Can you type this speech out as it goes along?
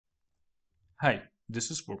Hi,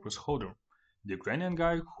 this is WordPress Holder, the Ukrainian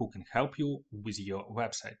guy who can help you with your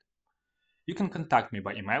website. You can contact me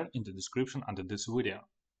by email in the description under this video.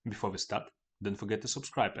 Before we start, don't forget to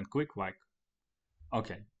subscribe and click like.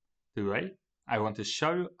 Okay, today I want to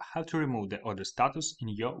show you how to remove the order status in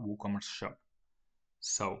your WooCommerce shop.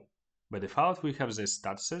 So, by default we have these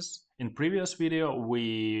statuses. In previous video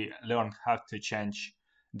we learned how to change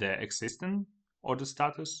the existing order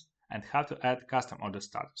status and how to add custom order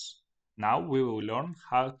status. Now we will learn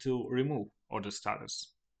how to remove order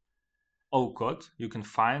status. All code you can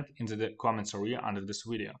find in the comments area under this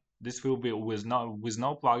video. This will be with no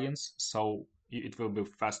plugins, so it will be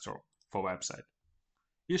faster for website.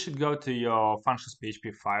 You should go to your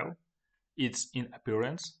functions.php file. It's in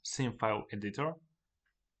Appearance, Theme File Editor.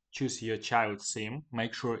 Choose your child theme,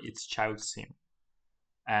 make sure it's child theme,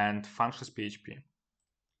 and functions.php.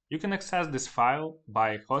 You can access this file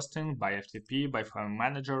by hosting, by FTP, by file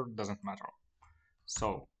manager, doesn't matter.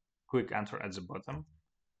 So click enter at the bottom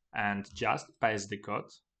and just paste the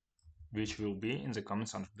code, which will be in the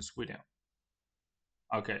comments under this video.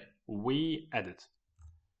 Okay, we edit.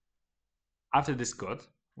 After this code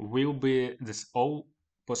will be this all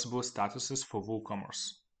possible statuses for WooCommerce: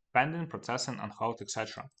 pending, processing, on hold,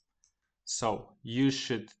 etc. So you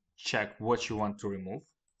should check what you want to remove.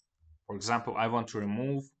 For example, I want to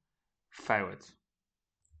remove failed.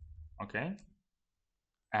 Okay,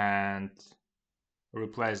 and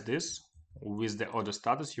replace this with the order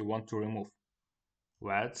status you want to remove.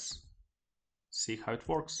 Let's see how it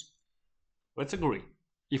works. Let's agree.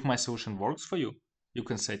 If my solution works for you, you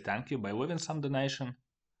can say thank you by leaving some donation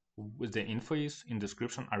with the info is in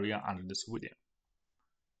description area under this video.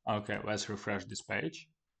 Okay, let's refresh this page.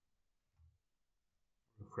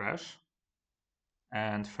 Refresh.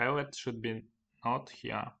 And failed should be not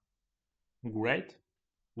here. Great.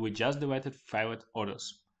 We just deleted failed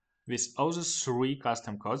orders. With all the 3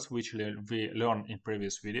 custom codes which we learned in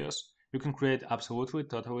previous videos, you can create absolutely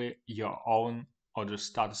totally your own order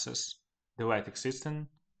statuses, delete existing,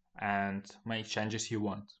 and make changes you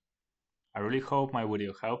want. I really hope my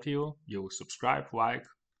video helped you. You subscribe, like.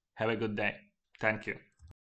 Have a good day. Thank you.